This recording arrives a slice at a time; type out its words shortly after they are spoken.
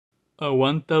A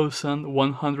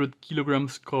 1,100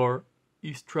 kilograms car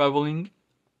is traveling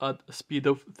at a speed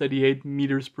of 38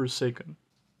 meters per second.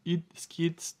 It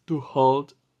skids to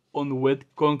halt on wet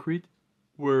concrete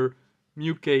where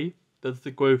mu k, that's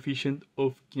the coefficient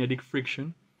of kinetic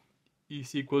friction,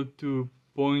 is equal to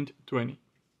 0.20.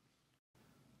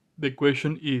 The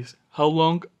question is, how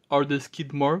long are the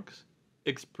skid marks?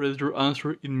 Express your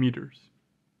answer in meters.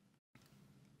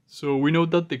 So we know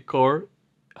that the car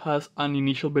has an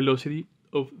initial velocity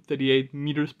of 38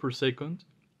 meters per second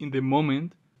in the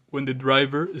moment when the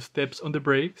driver steps on the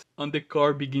brakes and the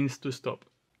car begins to stop.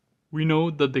 We know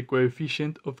that the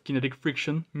coefficient of kinetic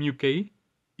friction, mu k,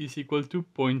 is equal to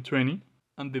 0.20,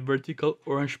 and the vertical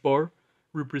orange bar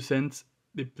represents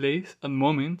the place and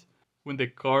moment when the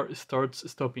car starts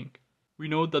stopping. We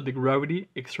know that the gravity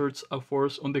exerts a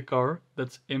force on the car,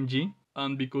 that's mg,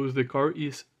 and because the car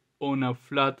is on a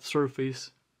flat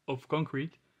surface of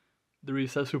concrete, there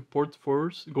is a support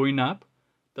force going up,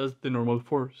 that's the normal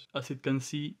force, as it can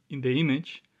see in the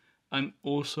image and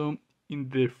also in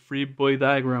the free body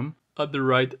diagram at the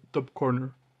right top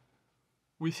corner.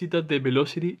 We see that the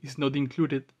velocity is not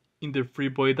included in the free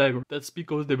body diagram. That's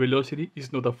because the velocity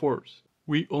is not a force.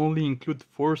 We only include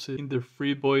forces in the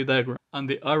free body diagram, and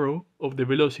the arrow of the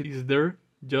velocity is there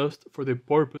just for the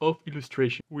purpose of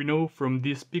illustration. We know from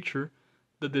this picture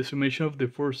that the summation of the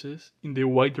forces in the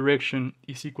y direction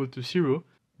is equal to 0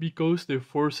 because the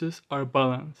forces are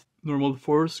balanced. Normal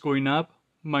force going up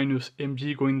minus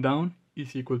mg going down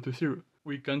is equal to 0.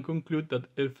 We can conclude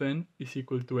that Fn is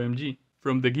equal to mg.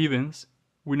 From the givens,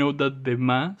 we know that the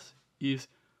mass is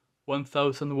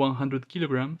 1,100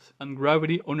 kilograms and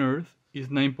gravity on Earth is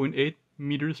 9.8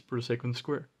 meters per second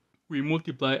square. We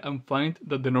multiply and find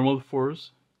that the normal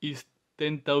force is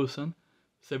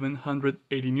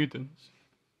 10,780 newtons.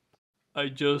 I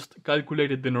just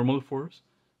calculated the normal force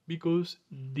because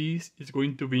this is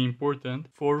going to be important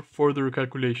for further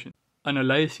calculation.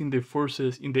 Analyzing the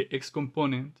forces in the x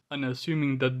component and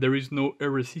assuming that there is no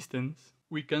air resistance,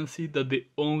 we can see that the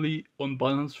only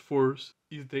unbalanced force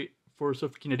is the force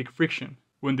of kinetic friction.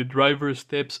 When the driver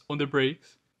steps on the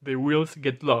brakes, the wheels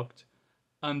get locked,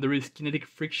 and there is kinetic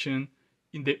friction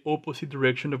in the opposite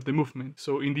direction of the movement.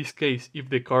 So in this case, if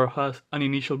the car has an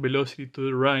initial velocity to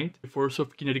the right, the force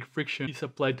of kinetic friction is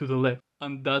applied to the left,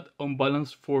 and that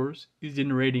unbalanced force is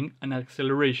generating an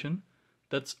acceleration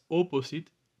that's opposite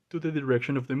to the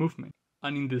direction of the movement,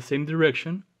 and in the same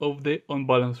direction of the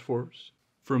unbalanced force.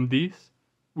 From this,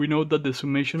 we know that the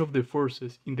summation of the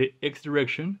forces in the x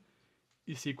direction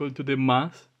is equal to the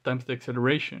mass times the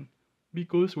acceleration,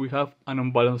 because we have an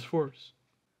unbalanced force.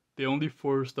 The only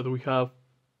force that we have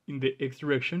in the x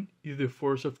direction is the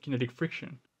force of kinetic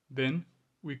friction. Then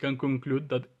we can conclude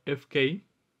that Fk,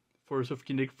 force of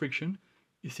kinetic friction,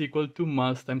 is equal to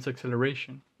mass times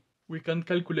acceleration. We can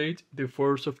calculate the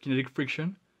force of kinetic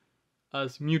friction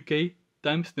as mu k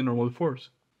times the normal force.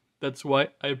 That's why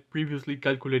I previously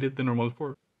calculated the normal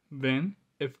force. Then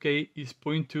Fk is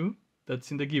 0.2, that's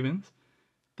in the givens,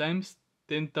 times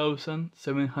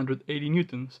 10,780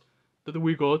 newtons that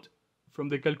we got from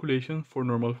the calculation for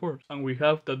normal force. And we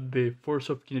have that the force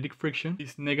of kinetic friction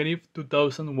is negative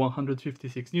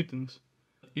 2,156 newtons.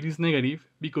 It is negative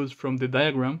because from the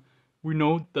diagram we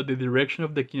know that the direction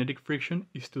of the kinetic friction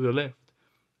is to the left,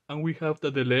 and we have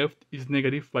that the left is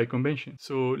negative by convention.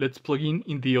 So let's plug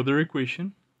in the other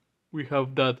equation. We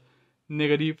have that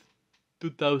negative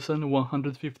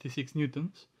 2,156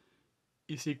 newtons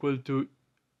is equal to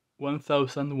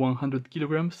 1,100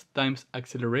 kilograms times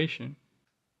acceleration,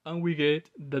 and we get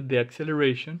that the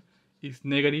acceleration is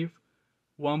negative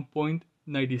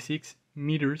 1.96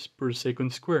 meters per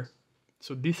second square.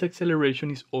 So this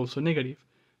acceleration is also negative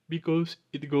because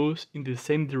it goes in the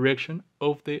same direction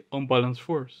of the unbalanced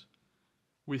force.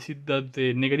 We see that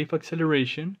the negative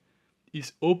acceleration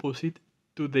is opposite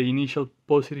to the initial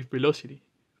positive velocity.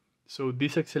 So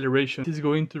this acceleration is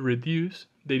going to reduce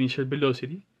the initial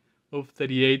velocity of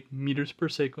 38 meters per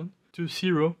second to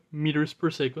 0 meters per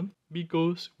second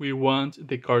because we want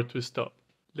the car to stop.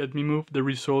 Let me move the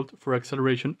result for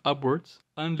acceleration upwards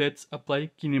and let's apply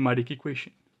kinematic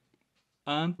equation.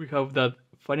 And we have that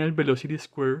final velocity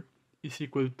square is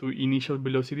equal to initial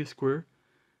velocity square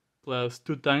plus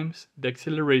 2 times the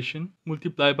acceleration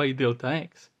multiplied by delta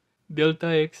x. Delta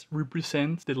x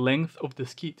represents the length of the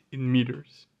skid in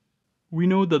meters. We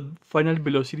know that final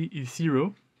velocity is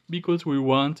 0 because we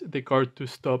want the car to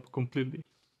stop completely.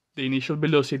 The initial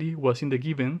velocity was in the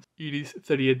givens, it is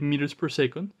 38 meters per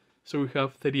second, so we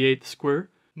have 38 squared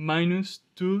minus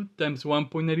 2 times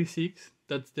 1.96,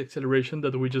 that's the acceleration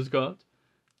that we just got,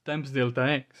 times delta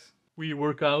x. We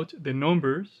work out the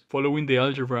numbers following the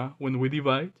algebra when we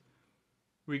divide,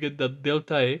 we get that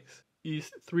delta x is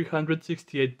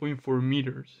 368.4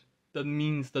 meters. That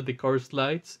means that the car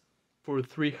slides for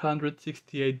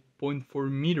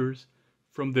 368.4 meters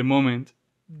from the moment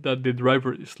that the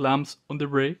driver slams on the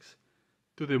brakes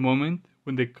to the moment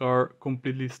when the car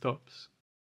completely stops.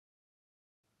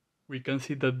 We can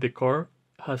see that the car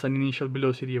has an initial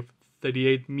velocity of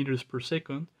 38 meters per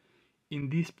second. In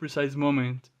this precise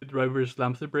moment, the driver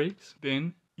slams the brakes.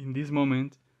 Then, in this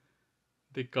moment,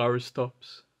 the car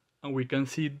stops. And we can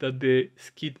see that the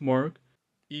skid mark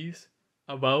is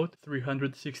about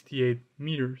 368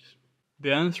 meters.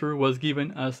 The answer was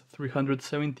given as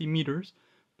 370 meters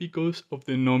because of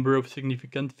the number of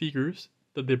significant figures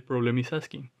that the problem is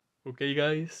asking. Okay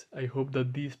guys, I hope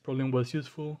that this problem was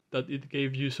useful, that it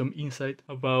gave you some insight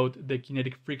about the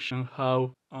kinetic friction and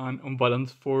how an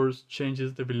unbalanced force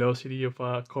changes the velocity of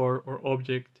a car or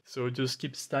object. So just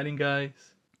keep studying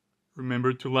guys.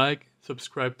 Remember to like,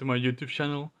 subscribe to my YouTube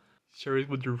channel, share it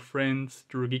with your friends,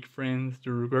 your geek friends,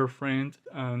 your girlfriend,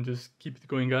 and just keep it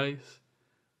going guys.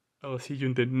 I'll see you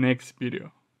in the next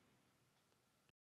video.